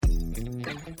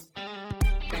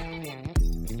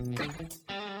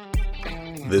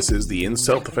This is the In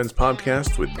Self-Defense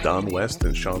podcast with Don West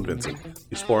and Sean Vincent,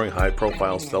 exploring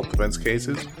high-profile self-defense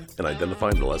cases and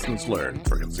identifying the lessons learned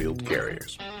for concealed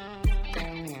carriers.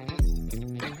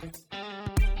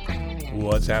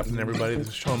 What's happening, everybody? This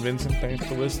is Sean Vincent. Thanks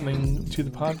for listening to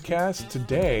the podcast.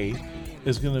 Today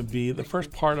is going to be the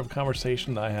first part of a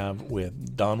conversation I have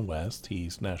with Don West.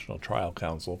 He's National Trial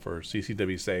Counsel for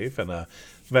CCW SAFE and a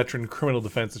veteran criminal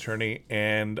defense attorney,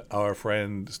 and our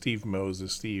friend Steve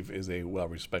Moses. Steve is a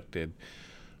well-respected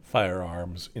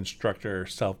firearms instructor,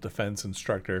 self-defense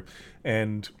instructor,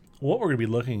 and what we're going to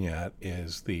be looking at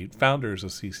is the founders of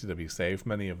CCW SAFE,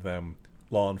 many of them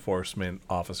law enforcement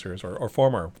officers or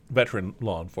former veteran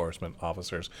law enforcement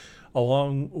officers,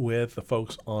 along with the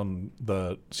folks on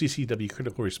the CCW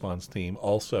critical response team,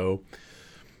 also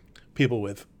people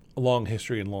with a long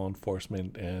history in law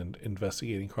enforcement and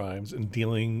investigating crimes and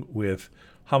dealing with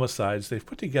homicides. They've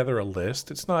put together a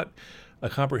list. It's not a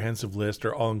comprehensive list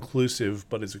or all-inclusive,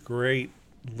 but it's a great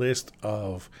list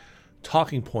of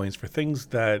talking points for things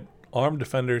that armed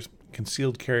defenders,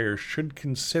 concealed carriers should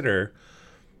consider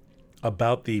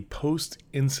about the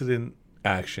post-incident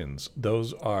actions.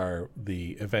 Those are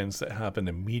the events that happen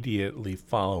immediately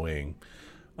following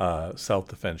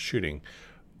self-defense shooting.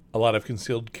 A lot of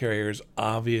concealed carriers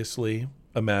obviously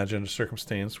imagine a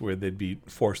circumstance where they'd be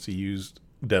forced to use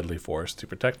deadly force to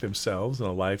protect themselves in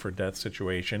a life or death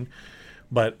situation,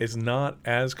 but it's not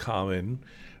as common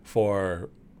for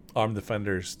armed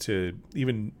defenders to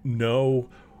even know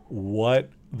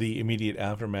what the immediate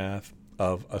aftermath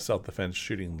of a self-defense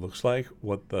shooting looks like,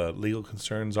 what the legal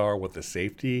concerns are, what the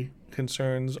safety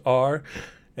concerns are.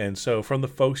 And so from the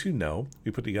folks you know, we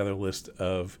put together a list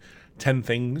of 10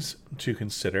 things to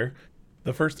consider.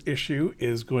 The first issue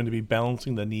is going to be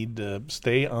balancing the need to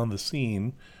stay on the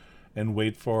scene and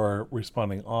wait for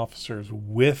responding officers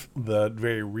with the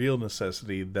very real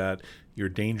necessity that your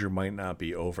danger might not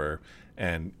be over,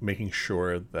 and making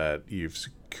sure that you've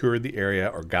secured the area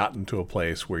or gotten to a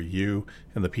place where you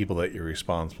and the people that you're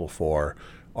responsible for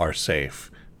are safe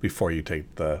before you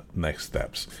take the next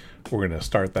steps. We're going to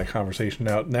start that conversation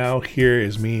out now. Here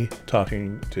is me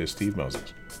talking to Steve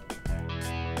Moses.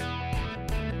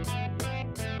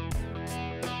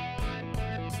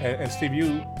 And Steve,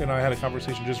 you and I had a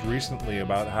conversation just recently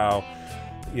about how,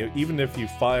 even if you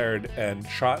fired and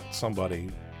shot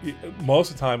somebody,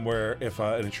 most of the time where if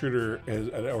an intruder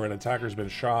or an attacker has been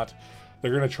shot,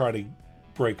 they're going to try to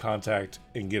break contact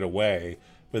and get away,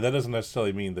 but that doesn't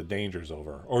necessarily mean the danger's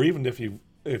over. Or even if you've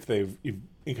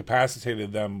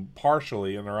incapacitated them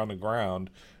partially and they're on the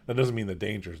ground, that doesn't mean the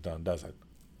danger's done, does it?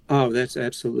 Oh, that's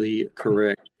absolutely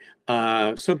correct.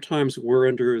 Sometimes we're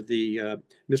under the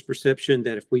misperception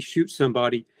that if we shoot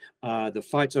somebody, the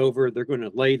fight's over, they're going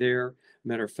to lay there.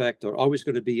 Matter of fact, they're always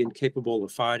going to be incapable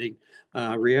of fighting.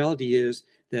 Reality is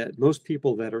that most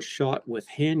people that are shot with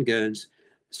handguns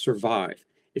survive.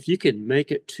 If you can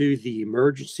make it to the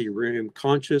emergency room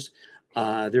conscious,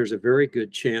 there's a very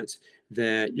good chance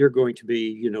that you're going to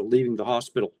be, leaving the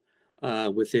hospital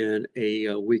within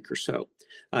a week or so.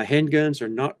 Handguns are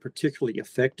not particularly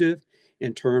effective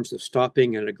in terms of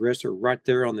stopping an aggressor right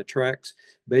there on the tracks.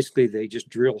 Basically, they just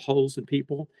drill holes in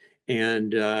people.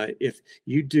 And if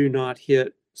you do not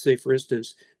hit, say, for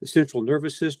instance, the central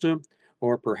nervous system,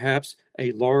 or perhaps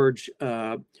a large,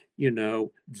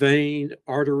 vein,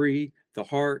 artery, the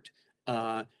heart,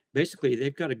 basically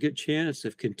they've got a good chance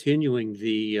of continuing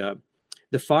the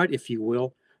fight, if you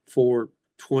will, for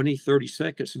 20, 30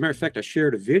 seconds. As a matter of fact, I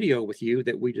shared a video with you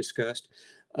that we discussed.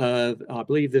 I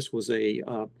believe this was a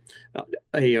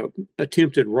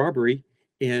attempted robbery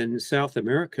in South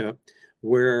America,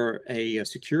 where a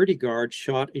security guard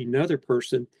shot another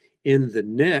person in the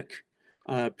neck.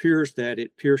 Appears that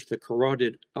it pierced the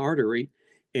carotid artery,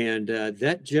 and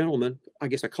that gentleman, I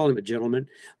guess I call him a gentleman,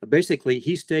 basically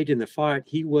he stayed in the fight.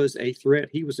 He was a threat.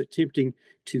 He was attempting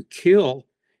to kill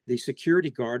the security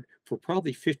guard for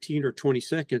probably 15 or 20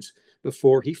 seconds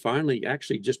before he finally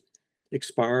actually just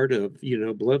expired of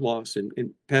blood loss and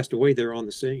passed away there on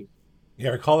the scene. Yeah,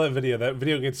 I recall that video. That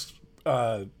video gets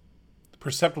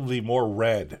perceptibly more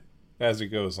red as it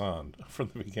goes on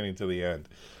from the beginning to the end.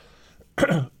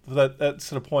 That's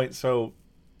the point. So,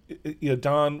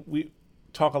 Don, we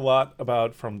talk a lot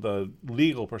about from the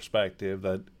legal perspective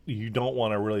that you don't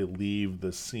want to really leave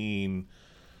the scene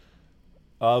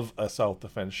of a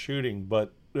self-defense shooting,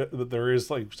 but there is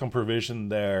like some provision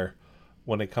there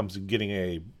when it comes to getting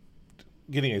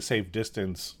a safe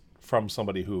distance from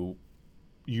somebody who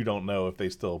you don't know if they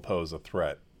still pose a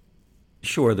threat.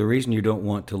 Sure. The reason you don't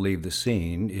want to leave the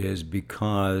scene is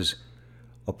because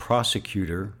a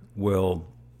prosecutor will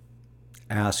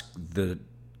ask the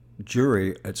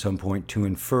jury at some point to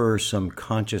infer some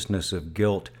consciousness of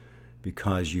guilt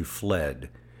because you fled.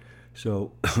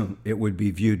 So it would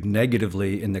be viewed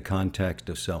negatively in the context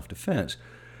of self-defense.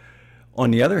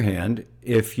 On the other hand,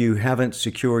 if you haven't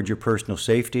secured your personal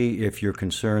safety, if you're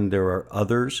concerned there are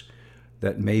others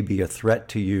that may be a threat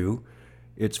to you,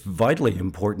 it's vitally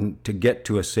important to get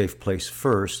to a safe place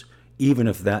first, even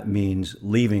if that means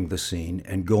leaving the scene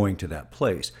and going to that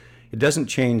place. It doesn't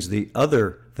change the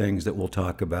other things that we'll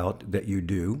talk about that you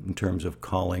do in terms of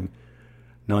calling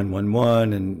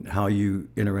 911 and how you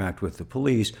interact with the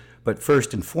police. But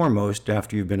first and foremost,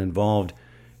 after you've been involved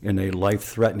in a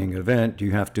life-threatening event,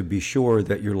 you have to be sure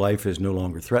that your life is no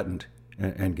longer threatened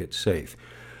and get safe.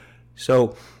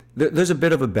 So there's a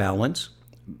bit of a balance.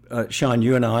 Sean,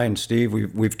 you and I and Steve,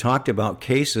 we've talked about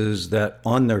cases that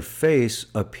on their face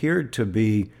appeared to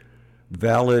be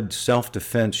valid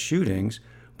self-defense shootings,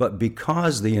 but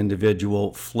because the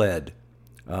individual fled,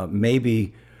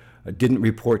 maybe didn't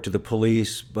report to the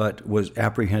police, but was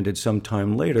apprehended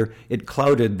sometime later, it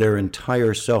clouded their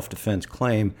entire self-defense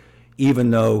claim,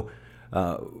 even though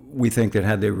we think that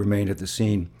had they remained at the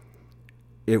scene,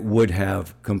 it would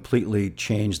have completely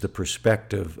changed the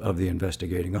perspective of the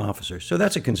investigating officer. So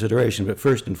that's a consideration, but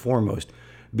first and foremost,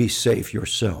 be safe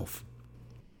yourself.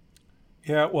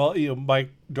 Yeah, well, Mike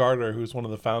Darter, who's one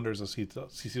of the founders of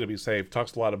CCW Safe,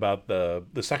 talks a lot about the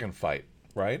second fight,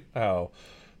 right? How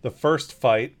the first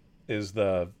fight is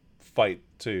the fight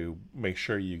to make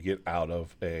sure you get out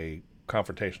of a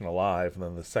confrontation alive, and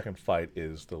then the second fight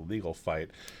is the legal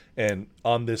fight. And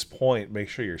on this point, make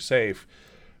sure you're safe.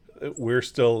 We're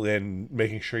still in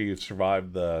making sure you've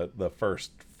survived the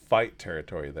first fight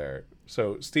territory there.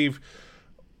 So, Steve,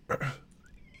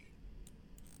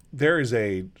 there is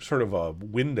a sort of a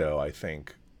window, I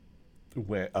think,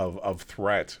 of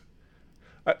threat.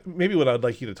 Maybe what I'd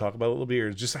like you to talk about a little bit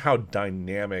is just how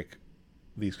dynamic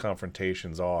these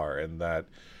confrontations are, and that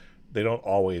they don't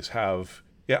always have.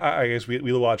 Yeah, I guess we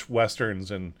watch westerns,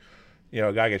 and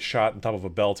a guy gets shot on top of a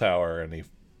bell tower, and he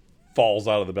falls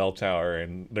out of the bell tower,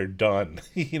 and they're done.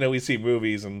 We see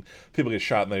movies, and people get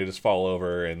shot, and they just fall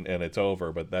over, and it's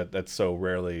over. But that's so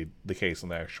rarely the case in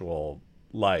the actual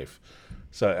life.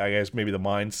 So I guess maybe the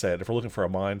mindset, if we're looking for a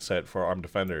mindset for armed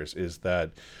defenders, is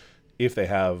that if they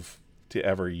have to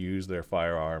ever use their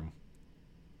firearm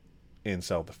in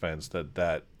self-defense,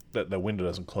 that the window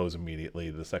doesn't close immediately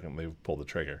the second they pull the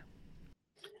trigger.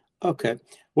 Okay.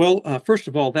 Well, first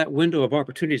of all, that window of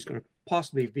opportunity is going to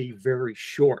possibly be very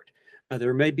short.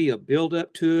 There may be a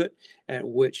build-up to it at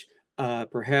which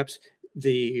perhaps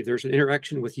there's an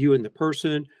interaction with you and the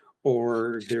person,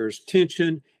 or there's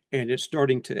tension and it's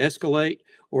starting to escalate,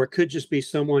 or it could just be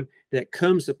someone that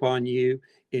comes upon you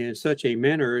in such a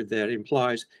manner that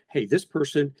implies, hey, this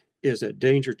person is a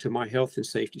danger to my health and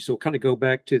safety. So kind of go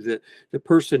back to the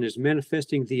person is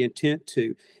manifesting the intent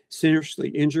to seriously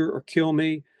injure or kill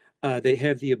me. They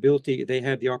have the ability, they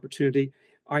have the opportunity.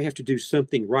 I have to do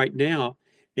something right now.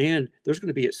 And there's going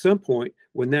to be at some point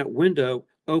when that window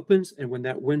opens and when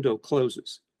that window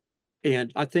closes.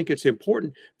 And I think it's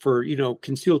important for,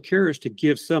 concealed carriers to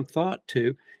give some thought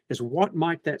to is what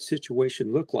might that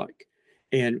situation look like?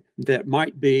 And that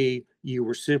might be you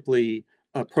were simply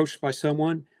approached by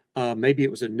someone. Maybe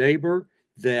it was a neighbor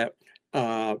that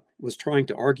was trying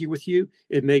to argue with you.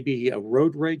 It may be a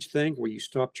road rage thing where you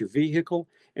stopped your vehicle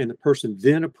and the person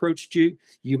then approached you.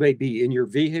 You may be in your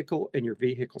vehicle and your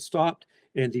vehicle stopped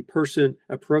and the person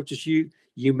approaches you.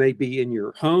 You may be in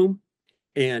your home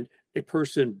and a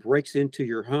person breaks into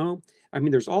your home. I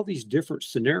mean, there's all these different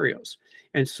scenarios.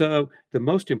 And so the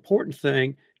most important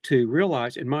thing to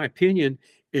realize, in my opinion,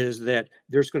 is that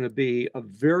there's going to be a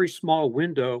very small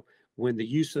window when the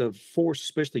use of force,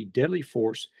 especially deadly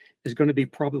force, is going to be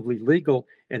probably legal,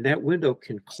 and that window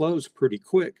can close pretty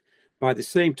quick. By the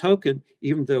same token,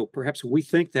 even though perhaps we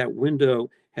think that window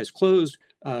has closed,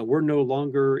 we're no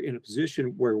longer in a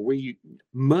position where we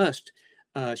must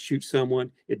shoot someone.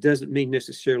 It doesn't mean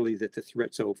necessarily that the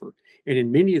threat's over. And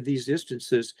in many of these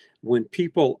instances, when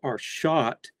people are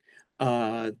shot,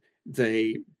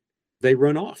 they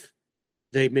run off.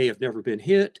 They may have never been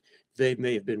hit. They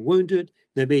may have been wounded.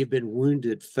 They may have been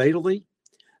wounded fatally.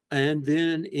 And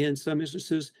then in some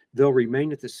instances, they'll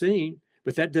remain at the scene,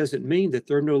 but that doesn't mean that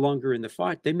they're no longer in the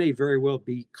fight. They may very well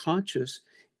be conscious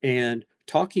and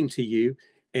talking to you.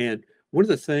 And one of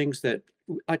the things that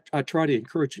I try to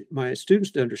encourage my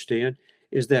students to understand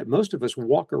is that most of us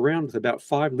walk around with about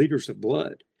 5 liters of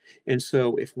blood. And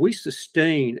so if we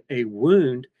sustain a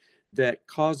wound that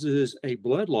causes a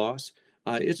blood loss,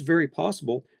 it's very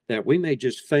possible that we may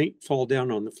just faint, fall down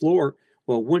on the floor.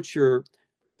 Well, once you're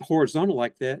horizontal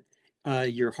like that,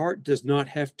 your heart does not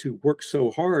have to work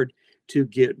so hard to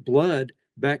get blood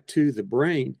back to the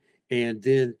brain. And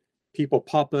then people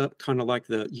pop up kind of like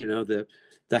the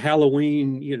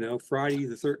Halloween, Friday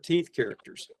the 13th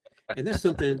characters. And that's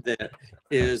something that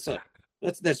is,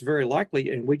 that's very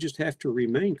likely. And we just have to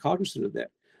remain cognizant of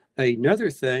that. Another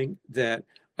thing that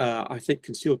I think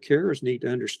concealed carriers need to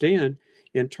understand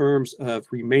in terms of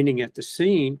remaining at the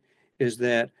scene is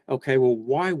that, okay, well,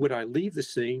 why would I leave the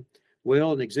scene?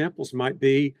 Well, and examples might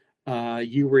be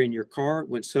you were in your car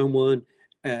when someone,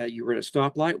 you were at a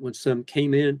stoplight when some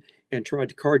came in and tried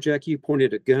to carjack you,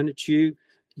 pointed a gun at you,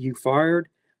 you fired,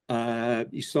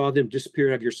 you saw them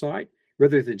disappear out of your sight.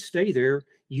 Rather than stay there,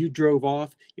 you drove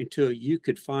off until you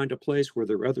could find a place where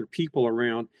there were other people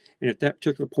around. And at that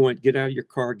particular point, get out of your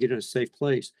car, get in a safe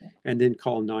place, and then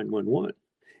call 911.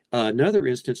 Another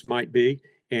instance might be,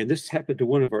 and this happened to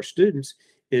one of our students,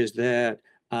 is that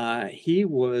he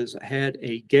had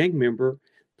a gang member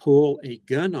pull a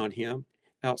gun on him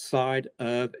outside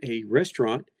of a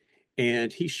restaurant,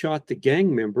 and he shot the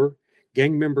gang member.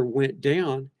 Gang member went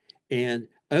down, and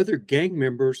other gang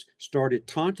members started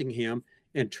taunting him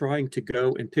and trying to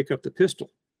go and pick up the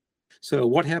pistol. So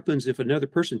what happens if another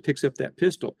person picks up that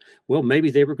pistol? Well,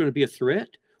 maybe they were going to be a threat,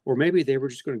 or maybe they were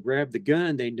just going to grab the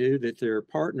gun. They knew that their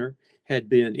partner had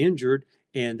been injured,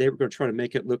 and they were going to try to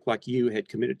make it look like you had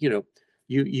committed,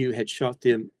 you had shot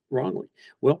them wrongly.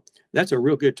 Well, that's a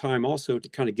real good time also to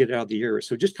kind of get out of the area.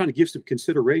 So just kind of give some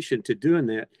consideration to doing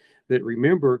that. But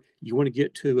remember, you want to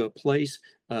get to a place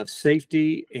of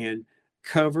safety and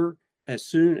cover as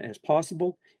soon as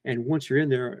possible. And once you're in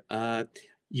there,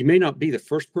 you may not be the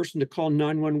first person to call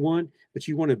 911, but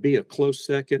you want to be a close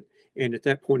second. And at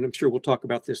that point, I'm sure we'll talk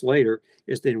about this later,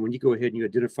 is then when you go ahead and you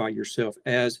identify yourself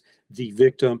as the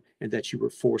victim and that you were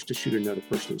forced to shoot another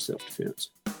person in self-defense.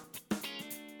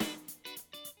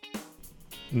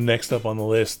 Next up on the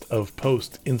list of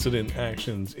post-incident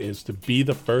actions is to be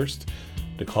the first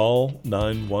to call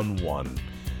 911.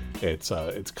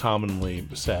 It's commonly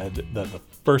said that the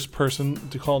first person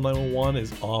to call 911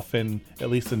 is often, at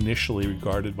least initially,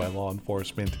 regarded by law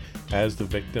enforcement as the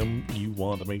victim. You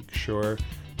want to make sure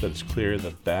that it's clear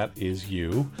that that is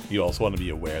you. You also want to be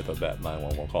aware that that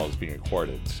 911 call is being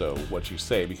recorded, so what you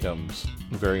say becomes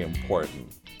very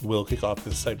important. We'll kick off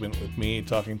this segment with me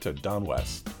talking to Don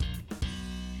West.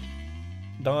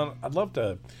 Don, I'd love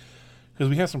to, because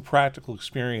we have some practical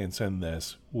experience in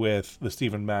this with the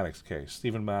Stephen Maddox case.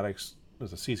 Stephen Maddox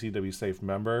was a CCW Safe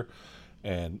member,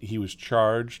 and he was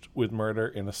charged with murder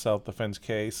in a self-defense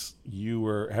case. You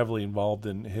were heavily involved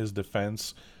in his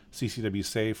defense. CCW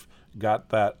Safe got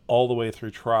that all the way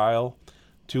through trial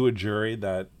to a jury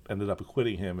that ended up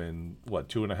acquitting him in,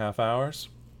 2.5 hours?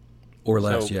 Or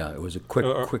less, so, yeah. It was a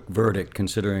quick verdict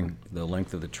considering the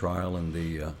length of the trial and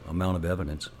the amount of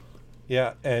evidence.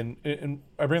 Yeah, and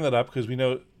I bring that up because we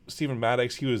know Stephen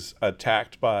Maddox, he was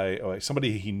attacked by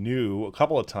somebody he knew a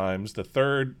couple of times. The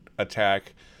third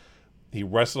attack, he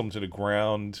wrestled him to the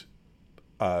ground.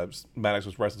 Maddox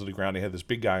was wrestled to the ground. He had this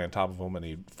big guy on top of him, and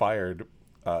he fired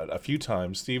a few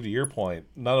times. Steve, to your point,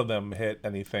 none of them hit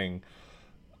anything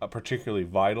particularly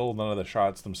vital. None of the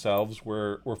shots themselves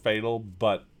were fatal,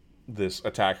 but this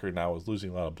attacker now was losing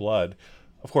a lot of blood.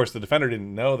 Of course, the defender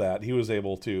didn't know that. He was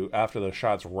able to, after the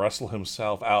shots, wrestle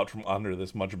himself out from under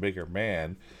this much bigger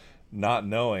man, not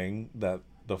knowing that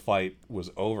the fight was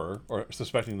over, or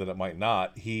suspecting that it might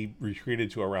not. He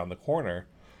retreated to around the corner.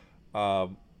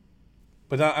 But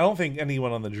I don't think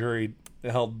anyone on the jury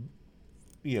held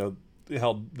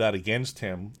that against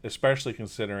him, especially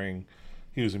considering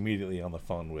he was immediately on the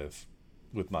phone with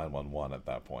 911 at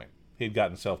that point. He had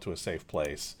gotten himself to a safe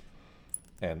place.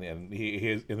 And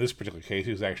he in this particular case,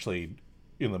 he was actually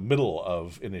in the middle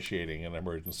of initiating an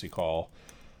emergency call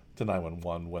to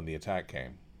 911 when the attack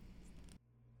came.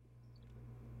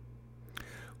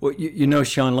 Well,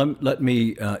 Sean, let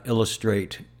me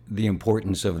illustrate the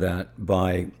importance of that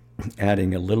by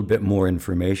adding a little bit more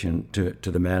information to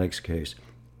the Maddox case.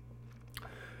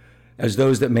 As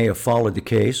those that may have followed the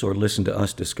case or listened to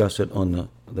us discuss it on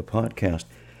the podcast,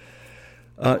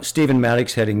 Stephen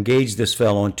Maddox had engaged this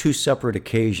fellow on two separate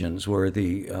occasions where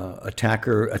the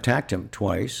attacker attacked him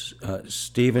twice.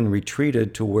 Stephen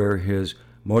retreated to where his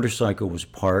motorcycle was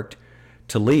parked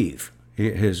to leave.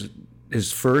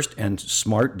 His first and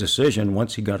smart decision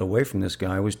once he got away from this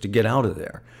guy was to get out of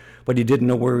there. But he didn't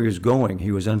know where he was going.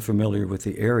 He was unfamiliar with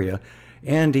the area,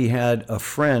 and he had a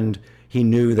friend he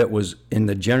knew that was in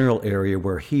the general area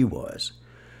where he was.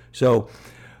 So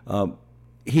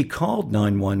he called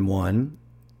 911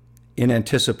 in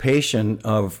anticipation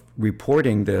of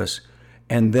reporting this,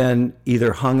 and then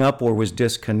either hung up or was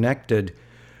disconnected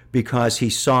because he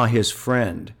saw his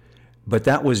friend. But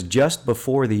that was just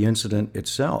before the incident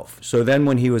itself. So then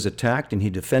when he was attacked and he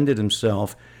defended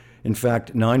himself, in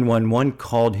fact, 911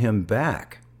 called him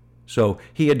back. So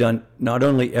he had done not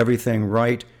only everything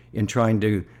right in trying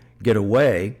to get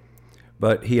away,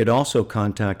 but he had also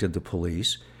contacted the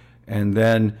police. And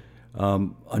then,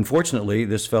 unfortunately,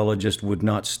 this fellow just would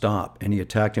not stop, and he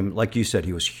attacked him. Like you said,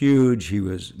 he was huge. He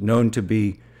was known to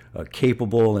be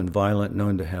capable and violent,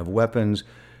 known to have weapons,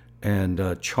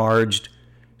 and charged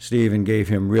Steve and gave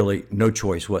him really no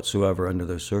choice whatsoever under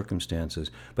those circumstances.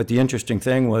 But the interesting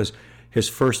thing was his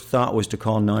first thought was to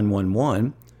call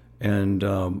 911, and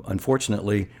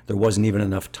unfortunately, there wasn't even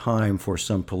enough time for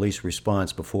some police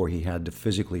response before he had to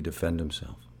physically defend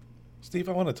himself. Steve,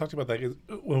 I want to talk to you about that.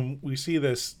 'Cause when we see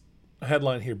this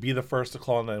headline here, be the first to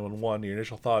call 911, your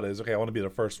initial thought is, okay, I want to be the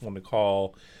first one to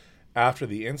call after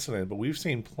the incident. But we've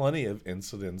seen plenty of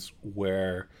incidents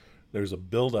where there's a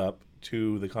buildup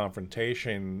to the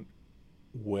confrontation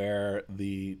where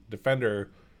the defender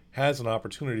has an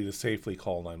opportunity to safely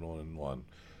call 911.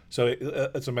 So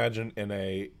let's imagine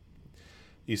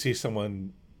you see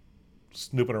someone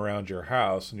snooping around your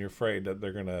house and you're afraid that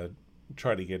they're going to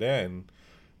try to get in.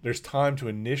 There's time to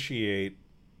initiate,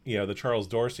 the Charles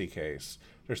Dorsey case.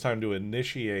 There's time to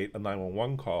initiate a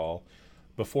 911 call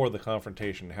before the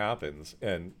confrontation happens.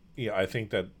 And I think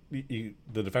that the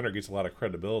defender gets a lot of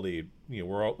credibility.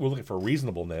 We're looking for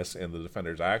reasonableness in the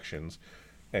defender's actions,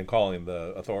 and calling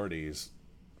the authorities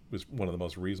was one of the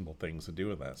most reasonable things to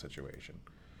do in that situation.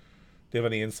 Do you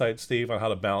have any insight, Steve, on how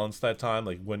to balance that time,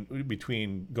 like when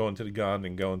between going to the gun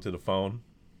and going to the phone?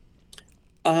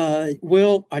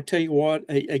 Well, I tell you what,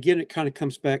 again, it kind of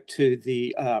comes back to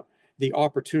the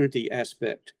opportunity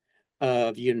aspect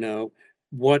of,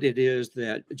 what it is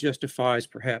that justifies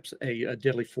perhaps a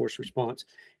deadly force response.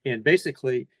 And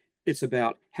basically, it's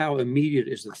about how immediate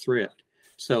is the threat.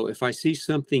 So if I see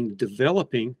something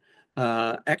developing,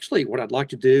 actually what I'd like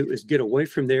to do is get away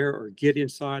from there or get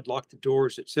inside, lock the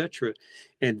doors, etc.,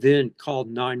 and then call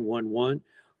 911.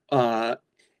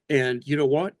 And you know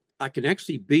what? I can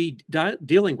actually be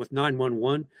dealing with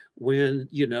 911 when,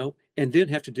 and then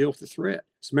have to deal with the threat.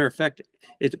 As a matter of fact,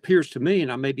 it appears to me,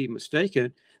 and I may be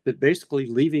mistaken, that basically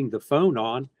leaving the phone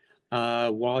on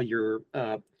while your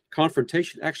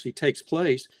confrontation actually takes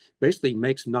place basically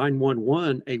makes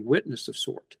 911 a witness of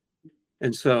sort.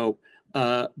 And so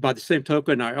by the same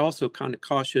token, I also kind of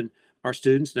caution our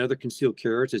students and other concealed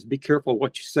carriers is be careful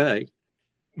what you say.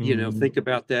 Think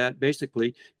about that.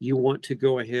 Basically, you want to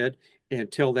go ahead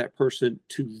and tell that person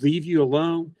to leave you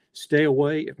alone, stay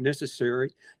away if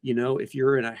necessary. If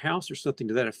you're in a house or something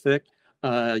to that effect,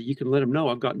 you can let them know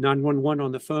I've got 911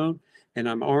 on the phone and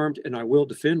I'm armed and I will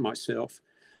defend myself.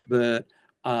 But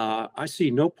I see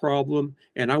no problem,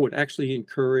 and I would actually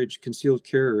encourage concealed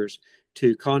carriers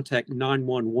to contact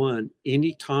 911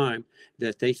 anytime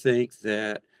that they think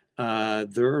that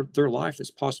their life is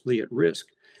possibly at risk.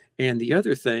 And the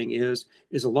other thing is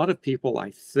a lot of people,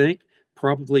 I think,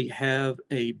 probably have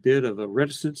a bit of a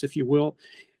reticence, if you will,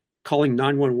 calling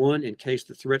 911 in case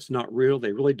the threat's not real.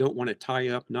 They really don't want to tie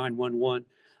up 911.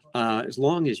 As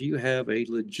long as you have a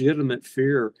legitimate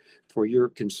fear for your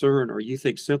concern, or you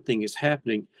think something is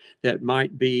happening that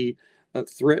might be a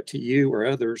threat to you or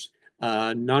others,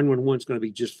 911 is going to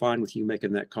be just fine with you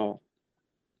making that call.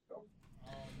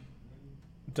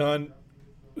 Don,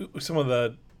 some of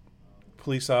the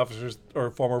police officers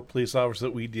or former police officers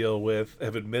that we deal with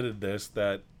have admitted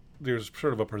that there's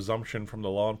sort of a presumption from the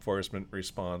law enforcement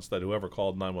response that whoever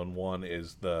called 911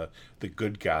 is the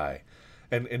good guy.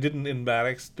 And didn't in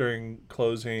Maddox during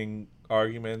closing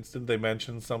arguments, didn't they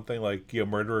mention something like,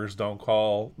 murderers don't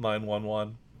call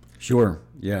 911? Sure,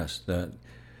 yes.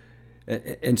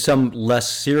 In some less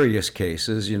serious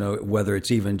cases, whether it's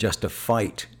even just a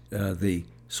fight, the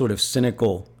sort of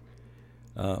cynical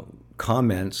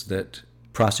comments that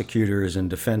prosecutors and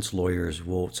defense lawyers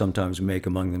will sometimes make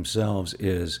among themselves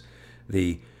is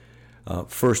the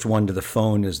first one to the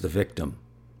phone is the victim.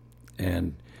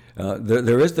 And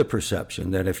there is the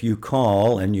perception that if you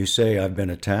call and you say, I've been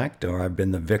attacked or I've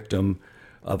been the victim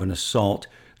of an assault,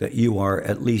 that you are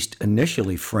at least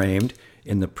initially framed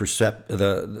in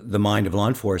the mind of law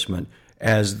enforcement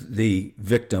as the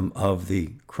victim of the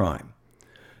crime.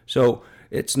 So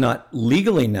it's not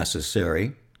legally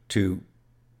necessary to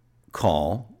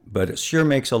call, but it sure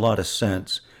makes a lot of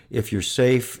sense if you're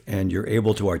safe and you're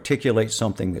able to articulate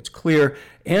something that's clear.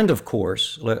 And of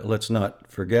course, let's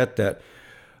not forget that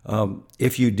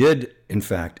if you did in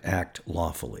fact act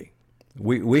lawfully,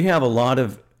 we have a lot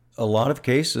of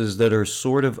cases that are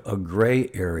sort of a gray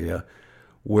area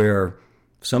where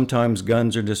sometimes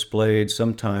guns are displayed,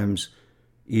 sometimes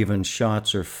even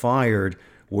shots are fired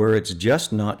where it's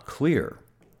just not clear.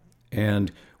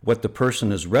 And what the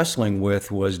person is wrestling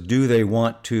with was, do they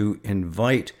want to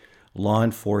invite law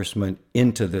enforcement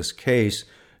into this case,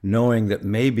 knowing that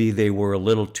maybe they were a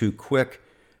little too quick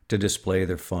to display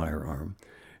their firearm?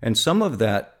 And some of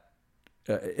that,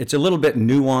 it's a little bit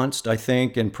nuanced, I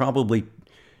think, and probably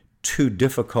too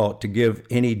difficult to give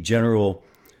any general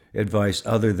advice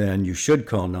other than you should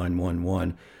call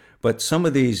 911. But some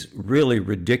of these really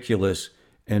ridiculous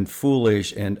and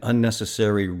foolish and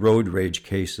unnecessary road rage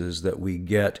cases that we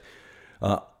get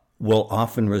will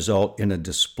often result in a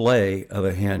display of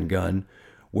a handgun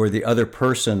where the other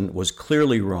person was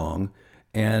clearly wrong,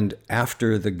 and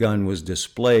after the gun was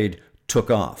displayed,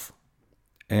 took off.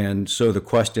 And so the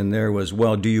question there was,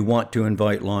 well, do you want to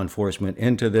invite law enforcement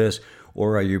into this,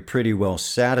 or are you pretty well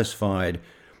satisfied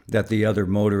that the other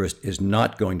motorist is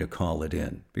not going to call it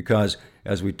in? Because,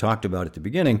 as we talked about at the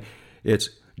beginning, it's,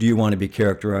 do you want to be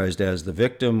characterized as the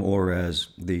victim or as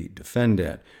the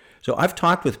defendant? So I've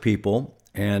talked with people,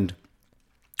 and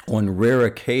on rare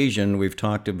occasion, we've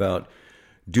talked about,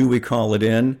 do we call it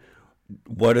in?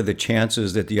 What are the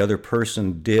chances that the other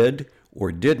person did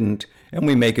or didn't? And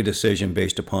we make a decision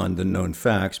based upon the known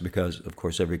facts, because, of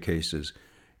course, every case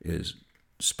is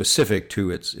specific to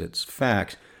its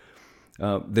facts.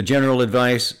 The general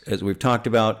advice, as we've talked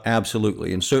about,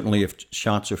 absolutely. And certainly if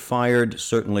shots are fired,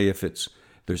 certainly if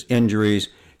there's injuries,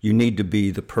 you need to be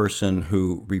the person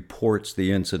who reports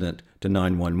the incident to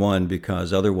 911,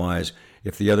 because otherwise,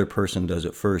 if the other person does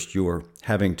it first, you're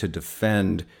having to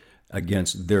defend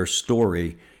against their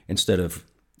story instead of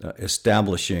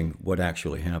establishing what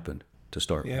actually happened to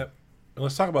start with. Yeah. And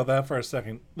let's talk about that for a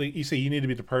second. Like you say, you need to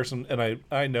be the person, and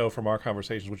I know from our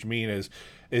conversations what you mean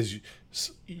is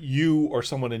you or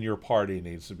someone in your party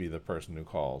needs to be the person who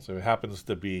calls. If it happens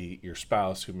to be your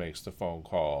spouse who makes the phone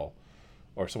call,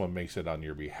 or someone makes it on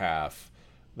your behalf,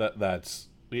 that's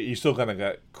you're still gonna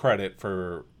get credit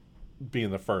for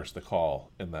being the first to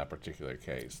call in that particular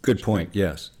case. Good point.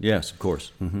 Yes, of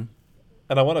course. Mm-hmm.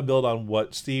 And I want to build on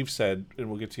what Steve said, and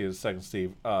we'll get to you in a second,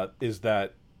 Steve, is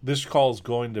that this call is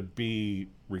going to be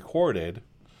recorded,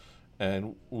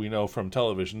 and we know from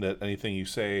television that anything you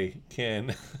say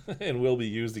can and will be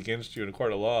used against you in a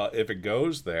court of law if it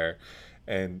goes there.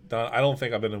 And I don't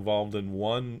think I've been involved in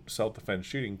one self-defense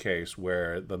shooting case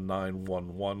where the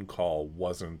 911 call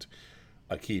wasn't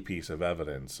a key piece of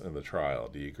evidence in the trial.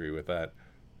 Do you agree with that?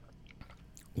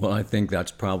 Well, I think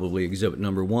that's probably exhibit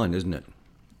number one, isn't it?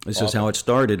 This Awesome. is how it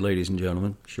started, ladies and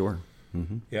gentlemen. Sure.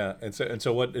 Mm-hmm. Yeah, and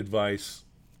so what advice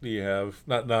do you have?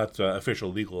 Not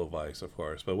official legal advice, of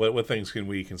course, but what things can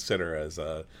we consider as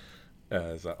an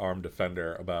armed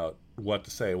defender about what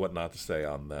to say, what not to say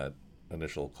on that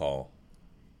initial call?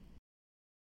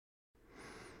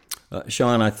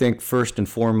 Sean, I think first and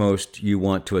foremost, you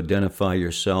want to identify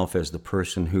yourself as the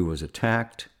person who was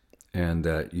attacked, and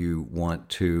that you want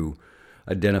to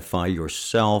identify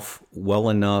yourself well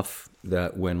enough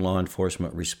that when law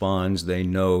enforcement responds, they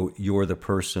know you're the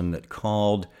person that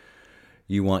called.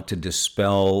 You want to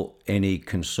dispel any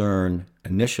concern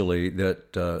initially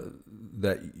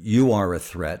that you are a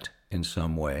threat in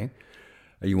some way.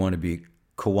 You want to be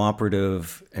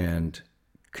cooperative and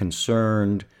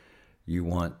concerned. You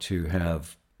want to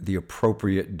have the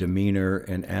appropriate demeanor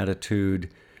and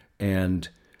attitude, and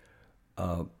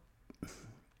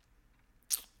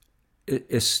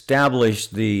establish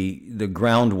the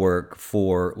groundwork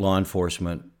for law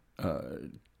enforcement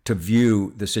to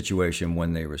view the situation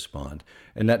when they respond.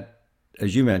 And that,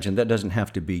 as you mentioned, that doesn't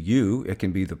have to be you. It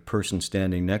can be the person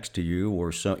standing next to you,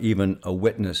 or even a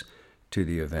witness to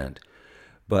the event.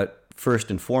 But first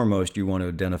and foremost, you want to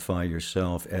identify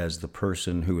yourself as the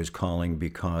person who is calling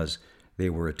because they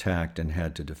were attacked and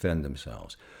had to defend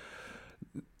themselves.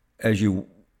 As you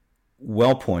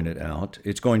well pointed out,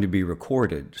 it's going to be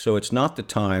recorded. So it's not the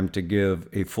time to give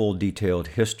a full detailed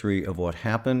history of what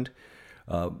happened.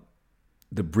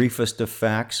 The briefest of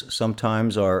facts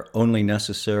sometimes are only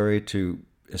necessary to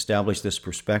establish this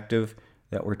perspective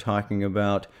that we're talking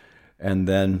about, and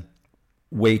then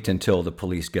wait until the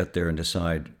police get there and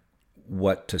decide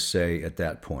what to say at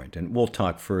that point. And we'll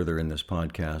talk further in this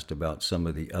podcast about some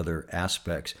of the other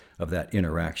aspects of that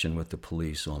interaction with the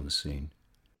police on the scene.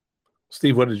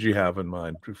 Steve, what did you have in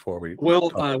mind before we?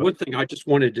 Well, one thing I just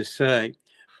wanted to say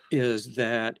is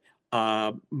that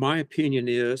my opinion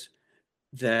is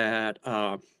that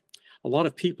a lot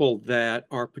of people that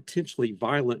are potentially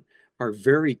violent are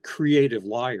very creative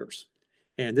liars.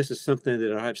 And this is something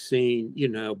that I've seen,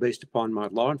 based upon my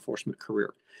law enforcement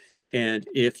career. And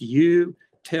if you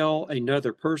tell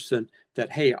another person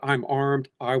that, hey, I'm armed,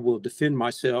 I will defend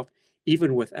myself,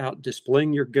 even without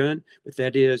displaying your gun, but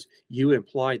that is, you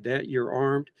implied that you're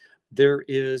armed, there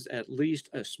is at least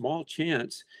a small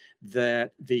chance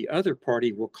that the other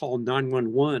party will call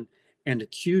 911 and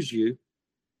accuse you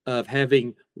of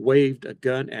having waved a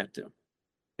gun at them.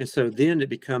 And so then it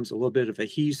becomes a little bit of a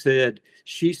he said,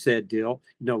 she said deal.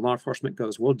 Law enforcement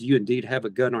goes, well, do you indeed have a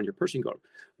gun on your person? You go,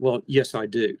 well, yes, I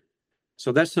do.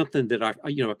 So that's something that I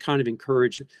kind of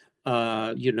encourage,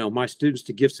 my students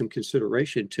to give some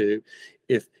consideration to.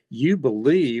 If you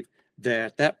believe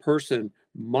that that person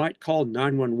might call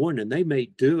 911 and they may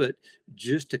do it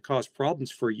just to cause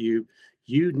problems for you,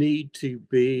 you need to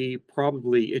be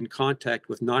probably in contact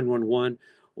with 911,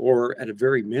 or at a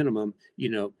very minimum,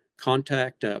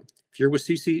 contact, if you're with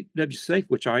CCW Safe,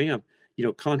 which I am,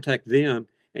 contact them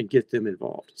and get them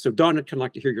involved. So Don, I'd kind of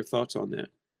like to hear your thoughts on that.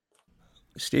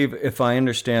 Steve, if I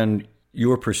understand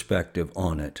your perspective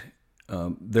on it,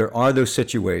 there are those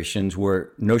situations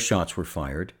where no shots were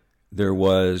fired. There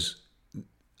was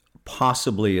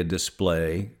possibly a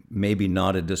display, maybe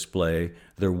not a display.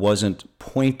 There wasn't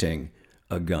pointing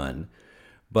a gun,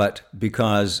 but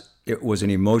because it was an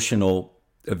emotional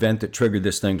event that triggered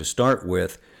this thing to start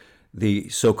with, the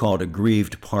so-called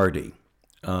aggrieved party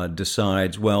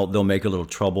decides, well, they'll make a little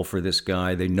trouble for this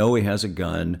guy. They know he has a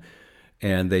gun,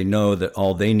 and they know that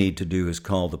all they need to do is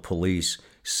call the police,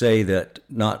 say that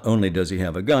not only does he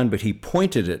have a gun, but he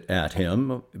pointed it at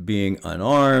him, being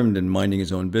unarmed and minding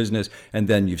his own business, and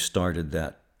then you've started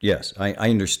that. Yes, I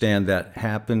understand that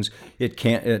happens.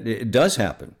 It does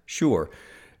happen, sure.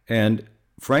 And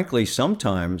frankly,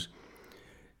 sometimes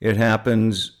it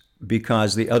happens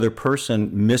because the other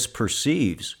person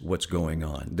misperceives what's going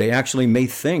on. They actually may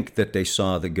think that they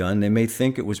saw the gun. They may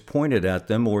think it was pointed at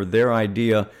them, or their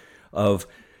idea of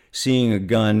seeing a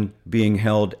gun being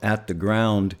held at the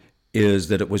ground is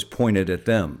that it was pointed at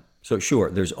them. So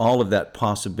sure, there's all of that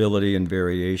possibility and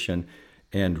variation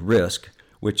and risk,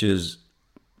 which is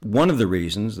one of the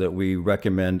reasons that we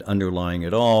recommend underlying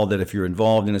it all, that if you're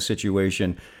involved in a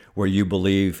situation where you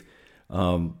believe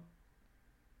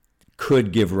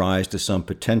could give rise to some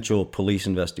potential police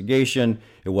investigation,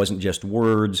 it wasn't just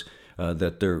words,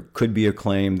 that there could be a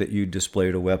claim that you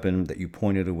displayed a weapon, that you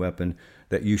pointed a weapon,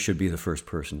 that you should be the first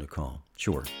person to call.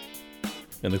 Sure.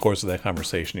 In the course of that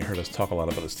conversation, you heard us talk a lot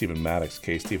about the Stephen Maddox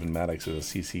case. Stephen Maddox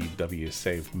is a CCW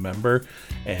Safe member,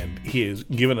 and he has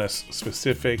given us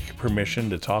specific permission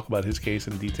to talk about his case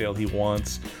in detail. He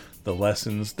wants the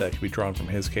lessons that can be drawn from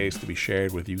his case to be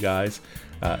shared with you guys,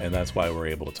 and that's why we're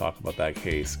able to talk about that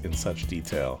case in such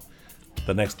detail.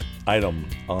 The next item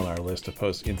on our list of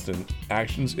post-incident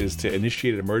actions is to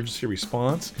initiate an emergency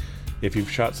response. If you've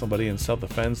shot somebody in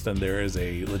self-defense, then there is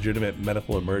a legitimate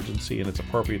medical emergency, and it's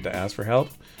appropriate to ask for help,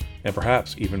 and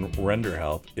perhaps even render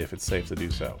help if it's safe to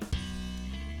do so.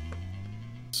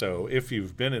 So if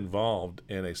you've been involved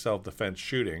in a self-defense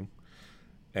shooting,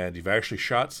 and you've actually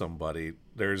shot somebody,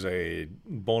 there's a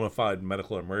bona fide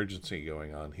medical emergency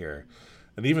going on here.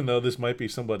 And even though this might be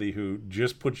somebody who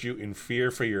just puts you in fear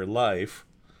for your life,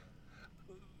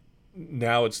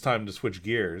 now it's time to switch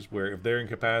gears, where if they're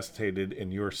incapacitated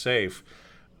and you're safe,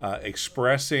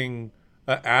 asking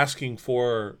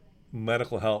for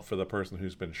medical help for the person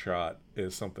who's been shot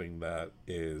is something that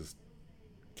is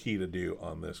key to do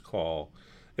on this call.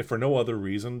 If for no other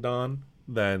reason, Don,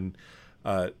 than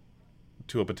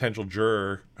to a potential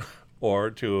juror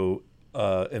or to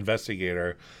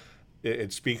investigator,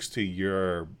 it speaks to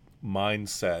your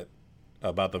mindset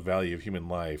about the value of human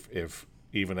life if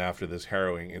even after this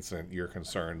harrowing incident you're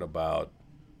concerned about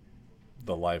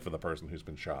the life of the person who's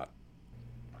been shot.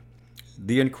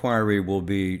 The inquiry will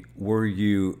be, were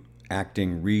you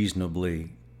acting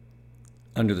reasonably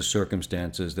under the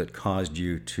circumstances that caused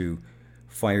you to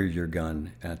fire your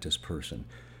gun at this person?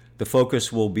 The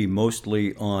focus will be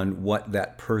mostly on what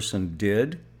that person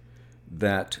did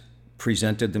that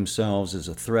presented themselves as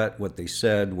a threat, what they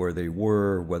said, where they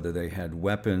were, whether they had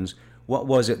weapons. What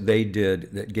was it they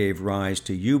did that gave rise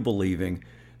to you believing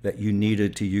that you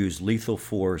needed to use lethal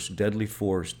force, deadly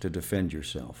force to defend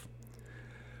yourself?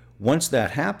 Once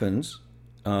that happens,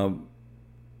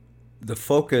 the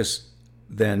focus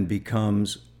then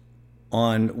becomes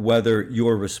on whether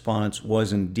your response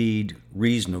was indeed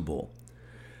reasonable.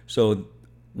 So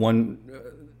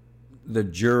the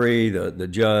jury, the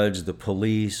judge, the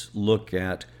police look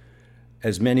at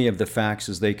as many of the facts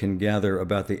as they can gather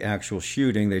about the actual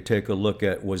shooting. They take a look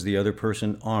at, was the other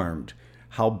person armed?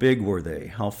 How big were they?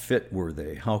 How fit were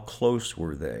they? How close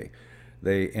were they?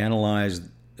 They analyze,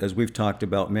 as we've talked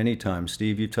about many times.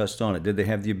 Steve, you touched on it. Did they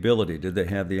have the ability? Did they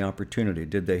have the opportunity?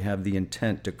 Did they have the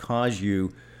intent to cause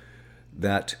you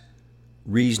that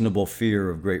reasonable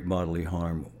fear of great bodily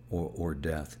harm or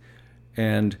death.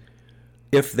 And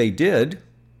if they did,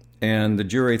 and the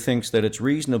jury thinks that it's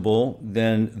reasonable,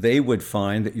 then they would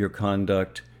find that your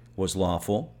conduct was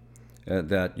lawful,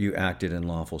 that you acted in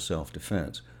lawful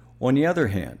self-defense. On the other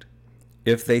hand,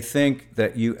 if they think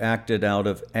that you acted out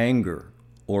of anger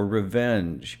or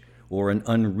revenge or an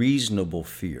unreasonable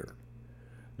fear,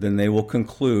 then they will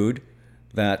conclude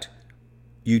that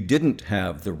you didn't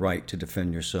have the right to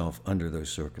defend yourself under those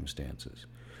circumstances.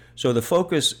 So the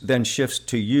focus then shifts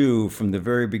to you from the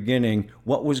very beginning.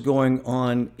 What was going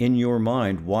on in your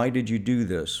mind? Why did you do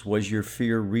this? Was your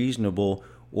fear reasonable,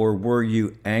 or were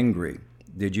you angry?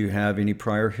 Did you have any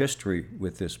prior history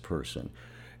with this person?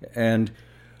 And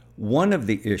one of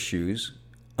the issues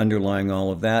underlying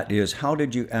all of that is, how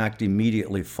did you act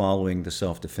immediately following the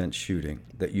self-defense shooting?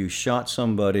 That you shot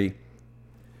somebody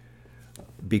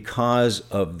because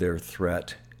of their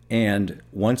threat, and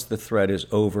once the threat is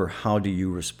over, how do you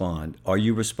respond? Are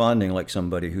you responding like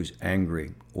somebody who's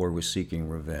angry or was seeking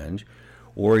revenge?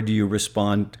 Or do you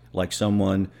respond like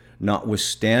someone,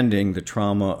 notwithstanding the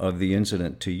trauma of the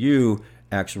incident to you,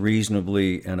 acts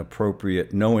reasonably and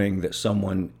appropriate, knowing that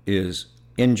someone is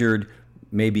injured,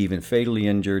 maybe even fatally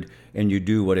injured, and you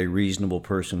do what a reasonable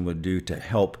person would do to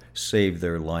help save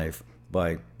their life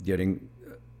by getting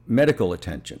medical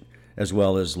attention as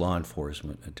well as law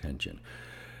enforcement attention?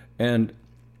 And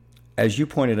as you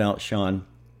pointed out, Sean,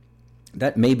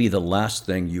 that may be the last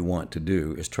thing you want to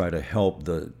do, is try to help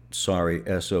the sorry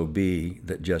SOB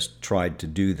that just tried to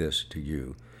do this to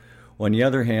you. On the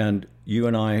other hand, you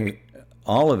and I,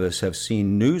 all of us, have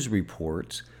seen news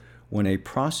reports when a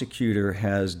prosecutor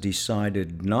has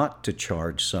decided not to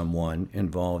charge someone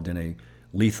involved in a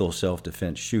lethal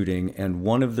self-defense shooting, and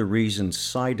one of the reasons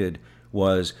cited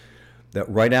was that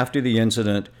right after the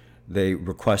incident, they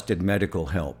requested medical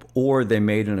help, or they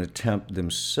made an attempt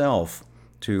themselves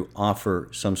to offer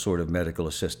some sort of medical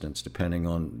assistance, depending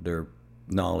on their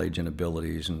knowledge and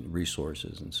abilities and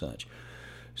resources and such.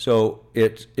 So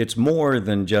it's more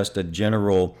than just a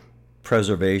general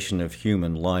preservation of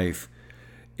human life.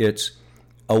 It's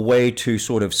a way to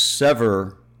sort of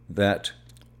sever that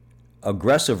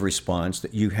aggressive response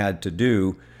that you had to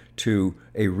do to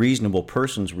a reasonable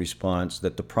person's response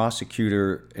that the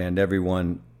prosecutor and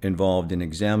everyone involved in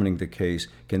examining the case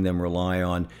can then rely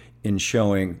on in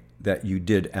showing that you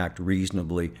did act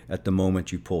reasonably at the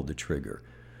moment you pulled the trigger.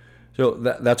 So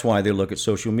that's why they look at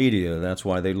social media. That's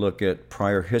why they look at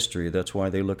prior history. That's why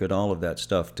they look at all of that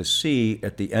stuff to see,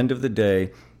 at the end of the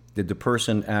day, did the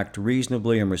person act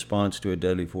reasonably in response to a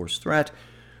deadly force threat,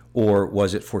 or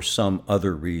was it for some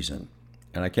other reason?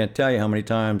 And I can't tell you how many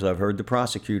times I've heard the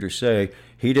prosecutor say,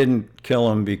 he didn't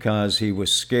kill him because he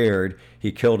was scared,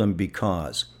 he killed him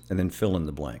because, and then fill in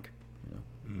the blank.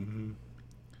 Mm-hmm.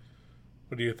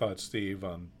 What are your thoughts, Steve,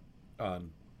 on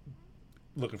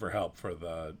looking for help for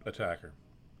the attacker?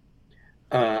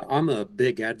 I'm a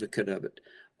big advocate of it.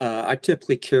 I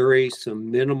typically carry some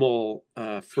minimal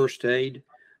first aid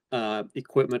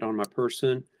equipment on my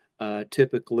person,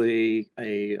 typically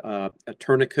a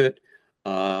tourniquet,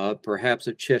 perhaps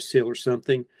a chest seal or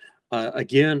something.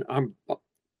 Again,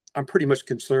 I'm pretty much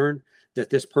concerned that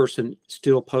this person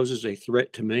still poses a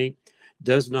threat to me.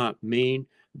 Does not mean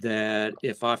that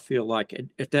if I feel like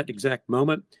at that exact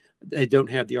moment they don't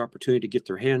have the opportunity to get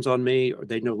their hands on me, or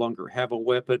they no longer have a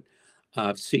weapon.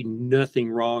 I've seen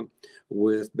nothing wrong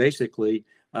with basically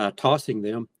tossing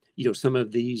them, some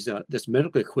of these this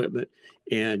medical equipment,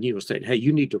 and saying, hey,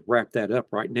 you need to wrap that up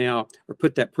right now, or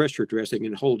put that pressure dressing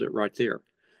and hold it right there.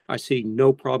 I see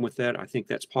no problem with that. I think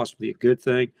that's possibly a good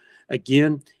thing.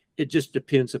 Again, it just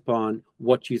depends upon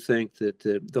what you think that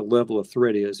the level of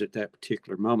threat is at that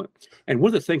particular moment. And one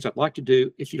of the things I'd like to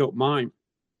do, if you don't mind,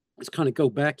 is kind of go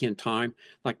back in time,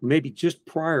 like maybe just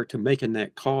prior to making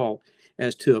that call,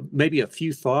 as to maybe a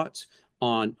few thoughts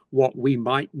on what we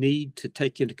might need to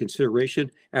take into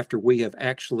consideration after we have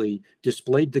actually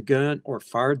displayed the gun or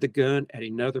fired the gun at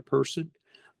another person.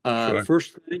 Sure.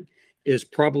 First thing is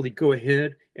probably go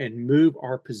ahead and move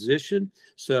our position.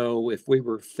 So if we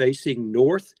were facing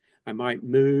north, I might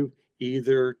move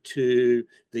either to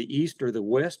the east or the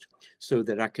west, so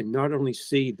that I can not only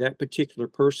see that particular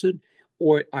person,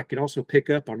 or I can also pick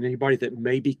up on anybody that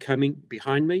may be coming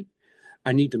behind me.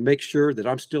 I need to make sure that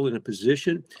I'm still in a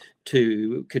position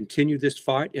to continue this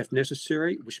fight if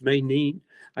necessary, which may mean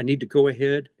I need to go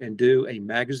ahead and do a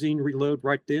magazine reload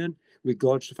right then,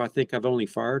 regardless if I think I've only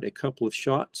fired a couple of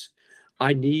shots.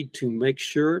 I need to make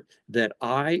sure that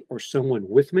I or someone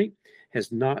with me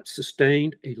has not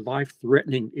sustained a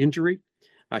life-threatening injury.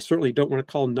 I certainly don't want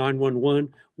to call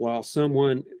 911 while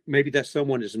someone, maybe that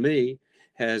someone is me,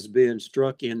 has been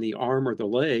struck in the arm or the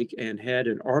leg and had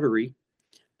an artery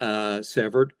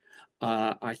severed,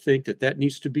 I think that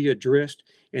needs to be addressed.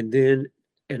 And then,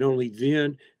 and only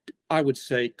then, I would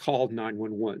say call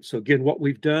 911. So again, what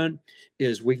we've done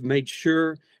is we've made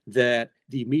sure that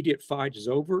the immediate fight is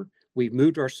over. We've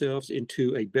moved ourselves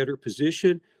into a better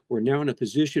position. We're now in a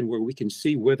position where we can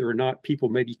see whether or not people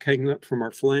may be coming up from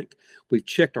our flank. We've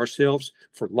checked ourselves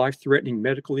for life-threatening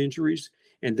medical injuries.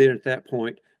 And then at that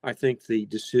point, I think the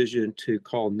decision to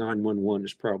call 911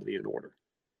 is probably in order.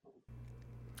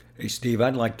 Hey, Steve,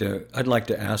 I'd like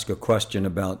to ask a question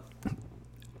about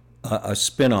a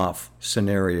spin-off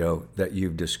scenario that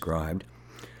you've described.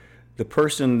 The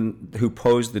person who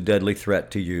posed the deadly threat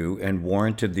to you and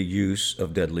warranted the use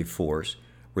of deadly force,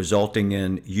 resulting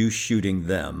in you shooting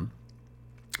them,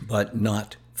 but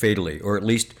not fatally, or at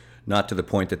least not to the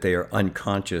point that they are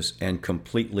unconscious and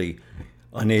completely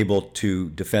unable to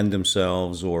defend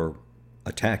themselves or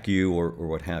attack you or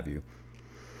what have you.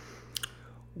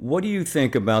 What do you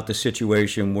think about the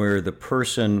situation where the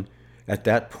person at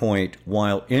that point,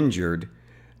 while injured,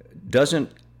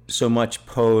 doesn't so much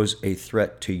pose a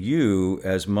threat to you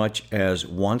as much as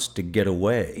wants to get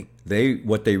away?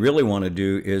 What they really want to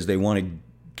do is they want to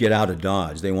get out of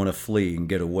Dodge. They want to flee and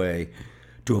get away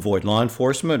to avoid law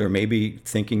enforcement, or maybe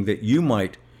thinking that you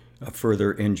might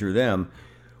further injure them.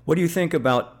 What do you think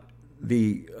about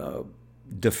the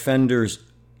defender's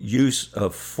use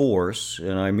of force,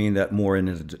 and I mean that more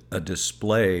in a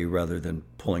display rather than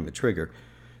pulling the trigger,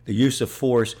 the use of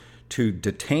force to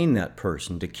detain that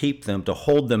person, to keep them, to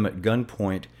hold them at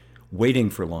gunpoint, waiting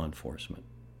for law enforcement?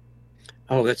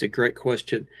 Oh, that's a great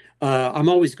question. I'm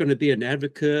always going to be an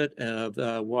advocate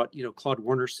of what Claude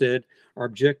Warner said. Our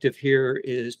objective here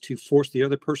is to force the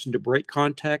other person to break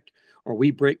contact, or we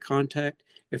break contact.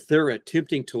 If they're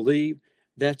attempting to leave,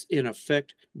 that's in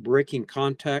effect breaking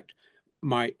contact.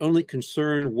 My only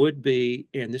concern would be,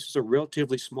 and this is a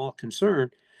relatively small concern,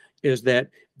 is that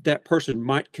that person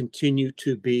might continue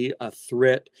to be a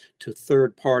threat to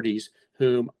third parties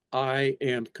whom I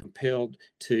am compelled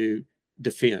to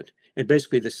defend. And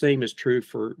basically the same is true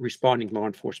for responding law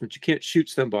enforcement. You can't shoot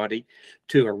somebody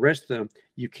to arrest them.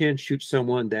 You can shoot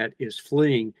someone that is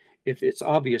fleeing if it's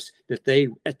obvious that they,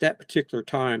 at that particular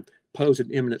time, pose an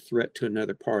imminent threat to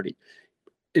another party.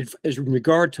 As in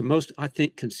regard to most, I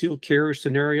think, concealed carry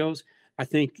scenarios, I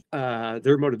think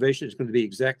their motivation is going to be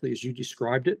exactly as you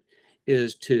described it,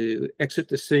 is to exit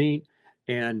the scene.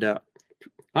 And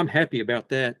I'm happy about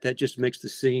that. That just makes the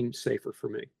scene safer for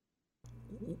me.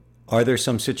 Are there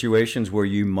some situations where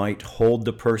you might hold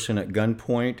the person at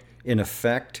gunpoint, in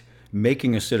effect,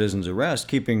 making a citizen's arrest,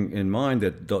 keeping in mind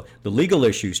that the legal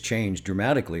issues change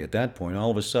dramatically at that point?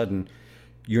 All of a sudden,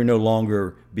 you're no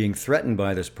longer being threatened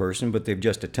by this person, but they've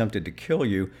just attempted to kill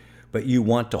you, but you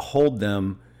want to hold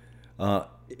them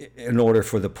in order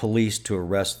for the police to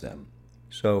arrest them.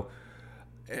 So,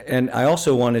 and I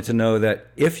also wanted to know that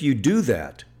if you do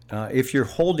that, if you're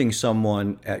holding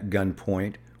someone at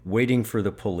gunpoint, waiting for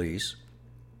the police,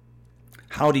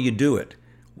 how do you do it?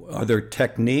 Are there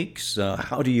techniques?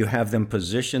 How do you have them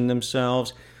position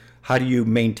themselves? How do you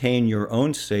maintain your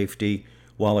own safety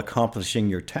while accomplishing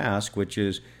your task, which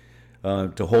is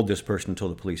to hold this person until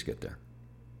the police get there?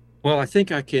 Well, I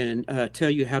think I can tell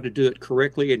you how to do it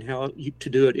correctly and how to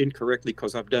do it incorrectly,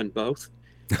 because I've done both.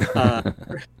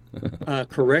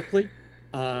 Correctly,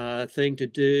 thing to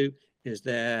do is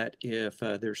that if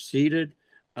they're seated,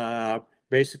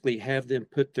 basically have them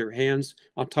put their hands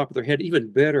on top of their head.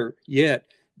 Even better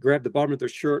yet, grab the bottom of their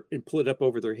shirt and pull it up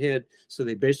over their head so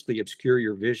they basically obscure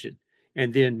your vision,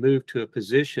 and then move to a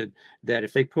position that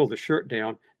if they pull the shirt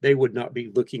down, they would not be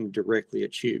looking directly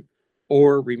at you,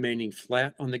 or remaining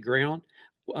flat on the ground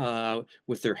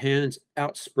with their hands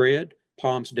outspread,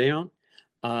 palms down.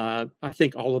 I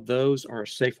think all of those are a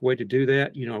safe way to do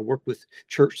that. I work with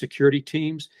church security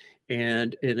teams,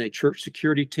 and in a church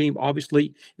security team,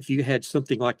 obviously, if you had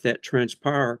something like that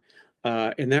transpire,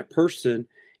 and that person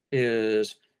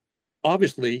is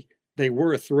obviously, they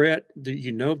were a threat,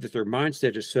 that their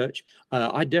mindset is such,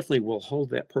 I definitely will hold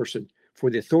that person for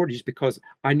the authorities, because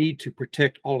I need to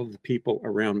protect all of the people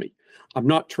around me. I'm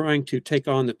not trying to take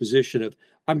on the position of,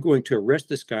 I'm going to arrest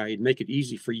this guy and make it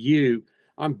easy for you.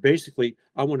 I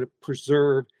want to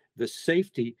preserve the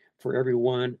safety for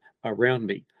everyone around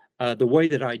me. The way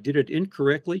that I did it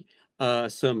incorrectly,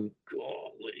 this was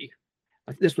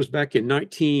back in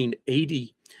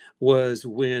 1980, was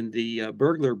when the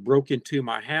burglar broke into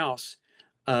my house.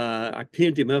 I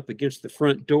pinned him up against the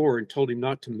front door and told him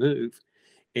not to move,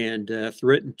 and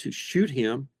threatened to shoot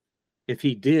him. If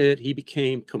he did, he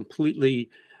became completely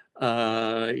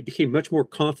He became much more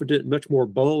confident, much more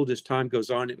bold as time goes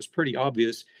on. It was pretty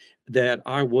obvious that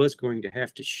I was going to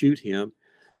have to shoot him.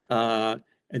 And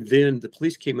then the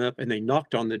police came up and they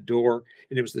knocked on the door,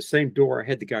 and it was the same door I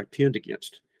had the guy pinned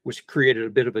against, which created a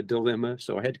bit of a dilemma.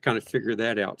 So I had to kind of figure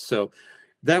that out. So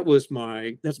that's both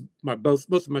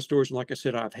of my stories. And like I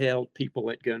said, I've held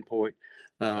people at gunpoint.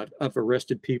 I've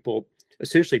arrested people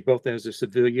essentially both as a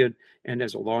civilian and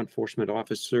as a law enforcement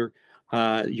officer.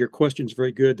 Your question is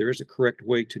very good. There is a correct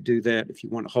way to do that if you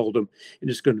want to hold them, and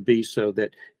it's going to be so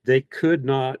that they could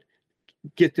not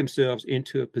get themselves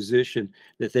into a position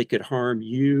that they could harm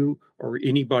you or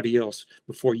anybody else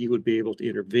before you would be able to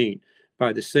intervene.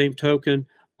 By the same token,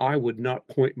 I would not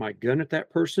point my gun at that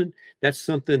person. That's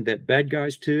something that bad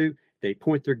guys do. They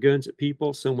point their guns at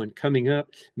people. Someone coming up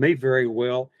may very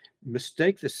well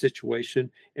mistake the situation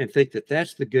and think that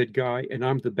that's the good guy and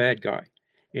I'm the bad guy.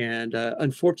 And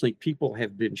unfortunately, people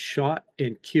have been shot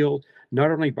and killed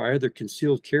not only by other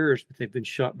concealed carriers, but they've been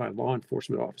shot by law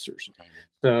enforcement officers.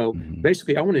 So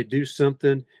basically, I want to do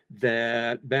something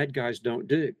that bad guys don't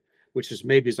do, which is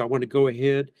I want to go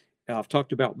ahead. I've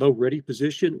talked about low ready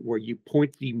position, where you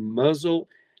point the muzzle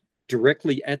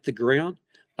directly at the ground,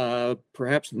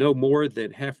 perhaps no more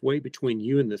than halfway between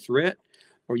you and the threat,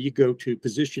 or you go to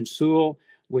position Sul,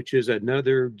 which is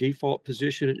another default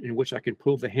position in which I can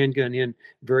pull the handgun in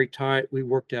very tight. We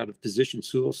worked out of position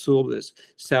Sul. Sul is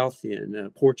south in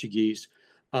Portuguese.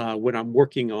 When I'm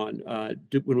working on,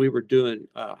 when we were doing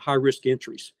high risk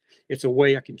entries, it's a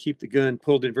way I can keep the gun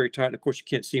pulled in very tight. And of course, you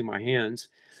can't see my hands,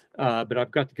 but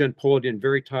I've got the gun pulled in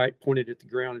very tight, pointed at the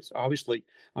ground. It's obviously,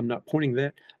 I'm not pointing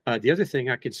that. The other thing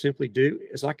I can simply do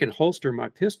is I can holster my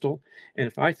pistol. And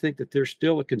if I think that there's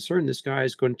still a concern, this guy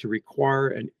is going to require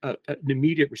an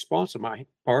immediate response on my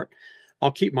part,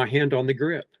 I'll keep my hand on the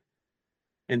grip.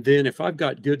 And then if I've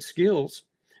got good skills,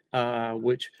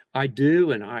 which I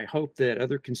do, and I hope that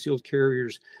other concealed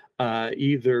carriers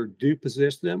either do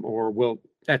possess them or will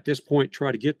at this point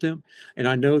try to get them, and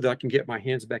I know that I can get my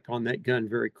hands back on that gun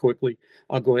very quickly,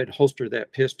 I'll go ahead and holster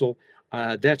that pistol.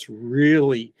 That's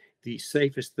really the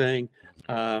safest thing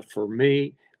for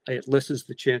me. It lessens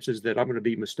the chances that I'm going to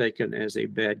be mistaken as a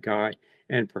bad guy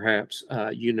and perhaps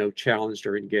challenged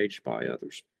or engaged by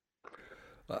others.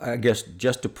 I guess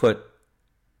just to put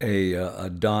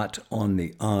a dot on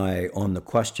the I on the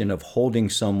question of holding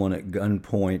someone at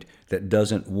gunpoint that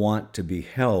doesn't want to be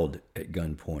held at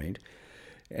gunpoint,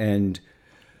 and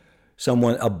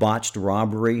a botched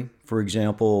robbery, for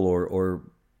example, or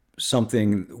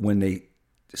something, when they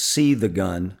see the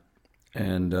gun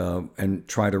and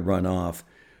try to run off,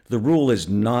 the rule is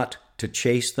not to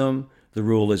chase them. The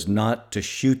rule is not to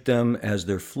shoot them as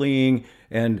they're fleeing,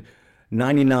 and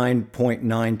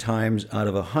 99.9 times out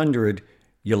of 100,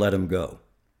 you let them go.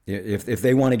 If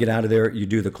they want to get out of there, you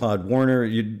do the Claude Warner,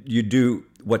 you do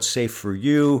what's safe for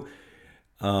you.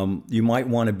 You might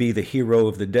want to be the hero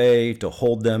of the day to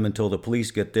hold them until the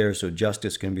police get there so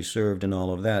justice can be served and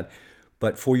all of that.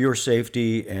 But for your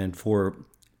safety and for,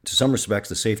 to some respects,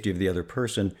 the safety of the other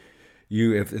person,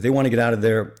 if they want to get out of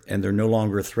there and they're no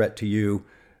longer a threat to you,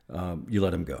 you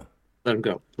let them go. Let them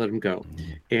go. Let them go.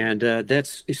 And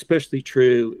that's especially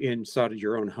true inside of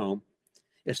your own home.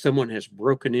 If someone has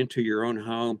broken into your own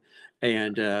home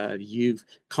and you've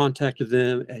contacted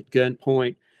them at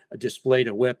gunpoint, displayed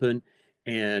a weapon,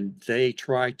 and they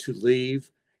try to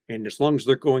leave, and as long as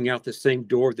they're going out the same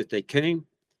door that they came,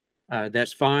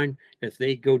 that's fine. If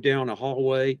they go down a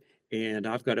hallway and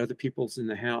I've got other people's in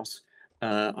the house,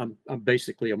 I'm going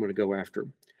to go after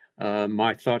them.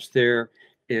 My thoughts there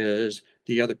is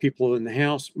the other people in the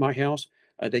house, my house,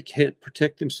 they can't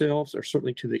protect themselves, or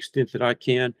certainly to the extent that I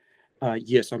can.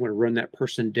 Yes, I'm going to run that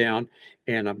person down,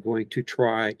 and I'm going to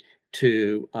try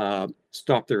to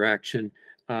stop their action,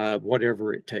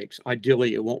 whatever it takes.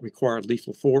 Ideally, it won't require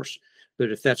lethal force,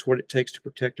 but if that's what it takes to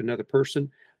protect another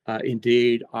person,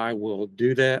 indeed, I will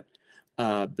do that.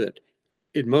 But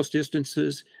in most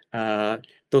instances,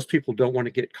 those people don't want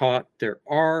to get caught. There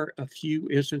are a few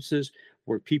instances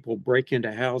where people break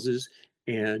into houses,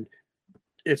 and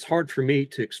it's hard for me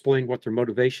to explain what their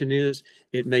motivation is.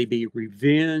 It may be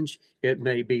revenge. It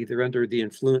may be they're under the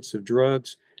influence of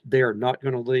drugs. They are not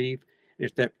going to leave.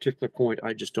 At that particular point,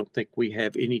 I just don't think we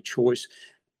have any choice.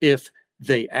 If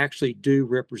they actually do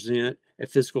represent a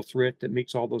physical threat that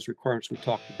meets all those requirements we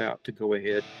talked about, to go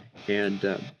ahead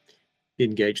and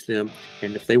engage them.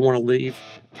 And if they want to leave,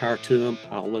 power to them.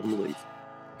 I'll let them leave.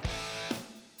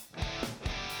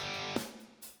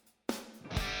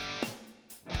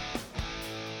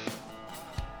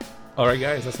 All right,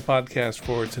 guys, that's the podcast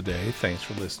for today. Thanks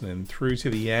for listening through to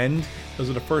the end.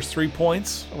 Those are the first 3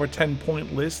 points of our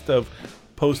 10-point list of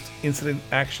post-incident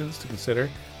actions to consider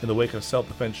in the wake of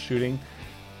self-defense shooting.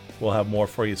 We'll have more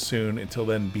for you soon. Until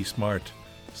then, be smart,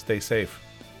 stay safe,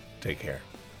 take care.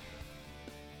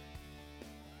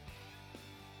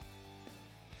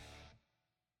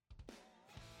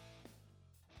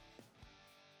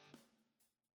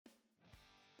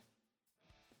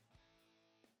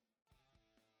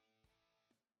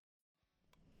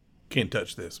 Can't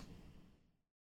touch this.